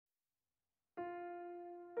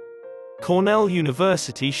Cornell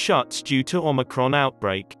University shuts due to Omicron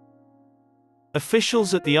outbreak.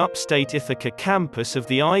 Officials at the upstate Ithaca campus of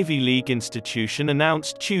the Ivy League institution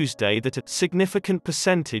announced Tuesday that a significant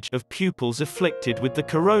percentage of pupils afflicted with the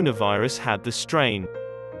coronavirus had the strain.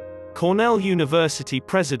 Cornell University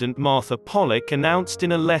President Martha Pollack announced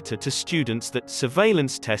in a letter to students that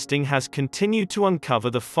surveillance testing has continued to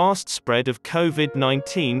uncover the fast spread of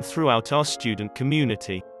COVID-19 throughout our student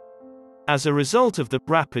community. As a result of the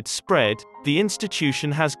rapid spread, the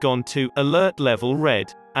institution has gone to alert level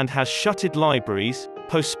red and has shuttered libraries,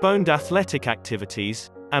 postponed athletic activities,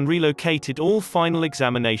 and relocated all final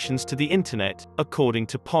examinations to the internet, according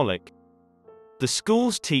to Pollack. The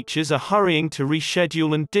school's teachers are hurrying to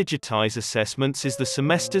reschedule and digitize assessments as the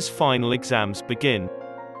semester's final exams begin.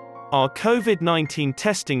 Our COVID-19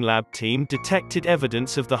 testing lab team detected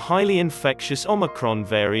evidence of the highly infectious Omicron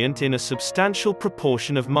variant in a substantial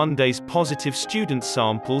proportion of Monday's positive student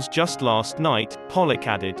samples just last night, Pollack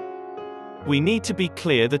added. We need to be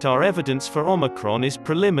clear that our evidence for Omicron is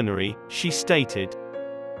preliminary, she stated.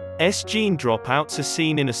 S-gene dropouts are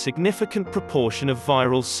seen in a significant proportion of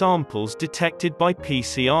viral samples detected by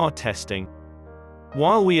PCR testing.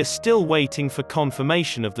 While we are still waiting for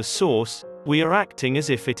confirmation of the source, we are acting as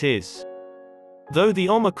if it is. Though the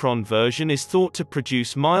Omicron version is thought to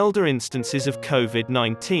produce milder instances of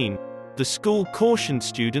COVID-19, the school cautioned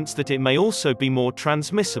students that it may also be more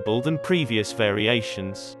transmissible than previous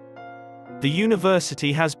variations. The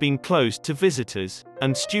university has been closed to visitors,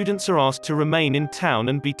 and students are asked to remain in town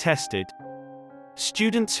and be tested.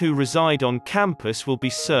 Students who reside on campus will be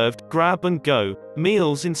served grab-and-go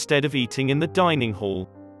meals instead of eating in the dining hall.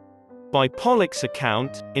 By Pollack's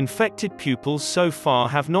account, infected pupils so far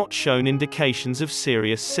have not shown indications of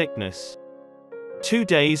serious sickness. 2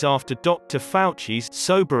 days after Dr. Fauci's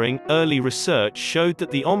sobering, early research showed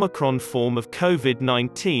that the Omicron form of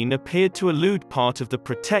COVID-19 appeared to elude part of the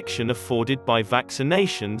protection afforded by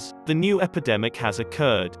vaccinations, the new epidemic has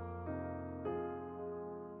occurred.